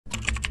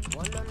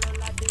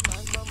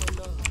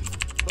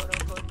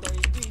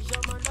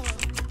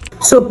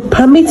So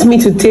permit me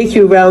to take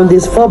you around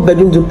this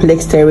 4-bedroom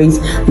duplex terrace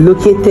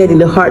located in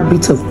the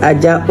heartbeat of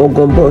Ajah,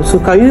 Ogombo. So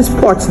can you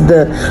spot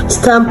the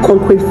stamped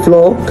concrete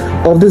floor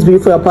of this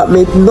beautiful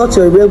apartment, not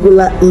your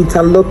regular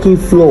interlocking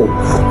floor?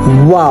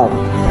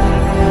 Wow.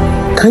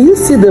 Can you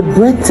see the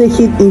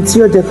breathtaking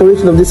interior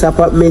decoration of this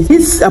apartment?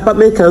 This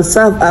apartment can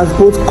serve as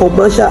both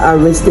commercial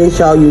and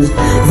residential use.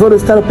 If you want to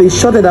start up a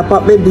shorted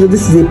apartment business,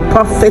 this is a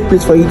perfect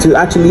place for you to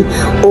actually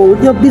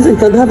own your business.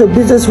 You can have a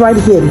business right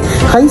here.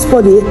 Can you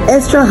spot the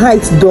extra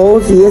height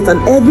doors? Yes, and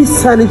every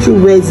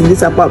sanitary wares in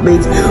this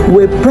apartment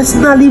were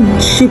personally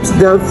shipped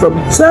down from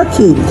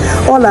Turkey.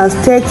 All our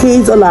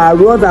staircase, all our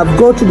roads have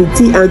gone through the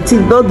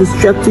T&T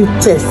non-destructive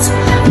test.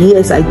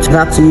 Yes, I told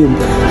that to you.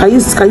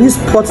 Can you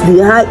spot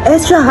the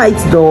extra height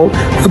door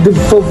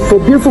for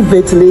beautiful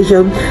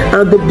ventilation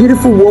and the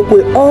beautiful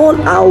walkway? All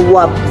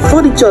our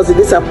furnitures in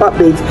this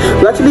apartment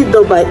were actually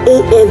done by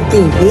AFB.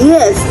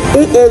 Yes,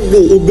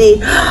 AFB in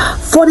the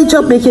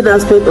furniture making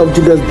aspect of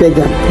Julius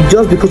Berger,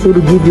 just because we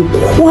want to give you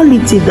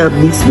quality that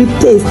mixed with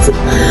taste.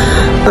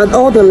 And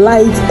all the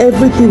lights,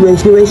 everything were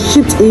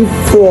shipped in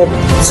from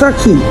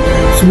Turkey.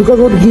 So because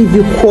we want to give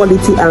you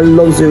quality and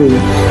luxury,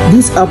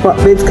 this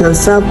apartment can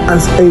serve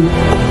as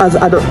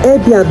an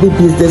Airbnb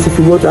business if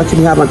you want to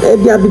actually have an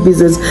Airbnb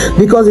business,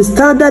 because the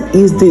standard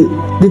is the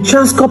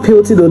Transcorp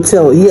Hilton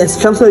Hotel.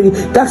 Yes,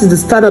 that is the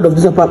standard of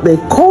this apartment.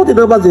 Call the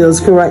numbers on your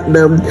screen right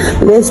now.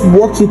 Let's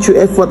walk you through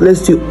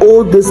effortless to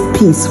own this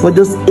piece for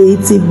just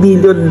 80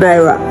 million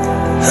naira.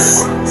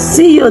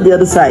 See you on the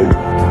other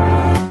side.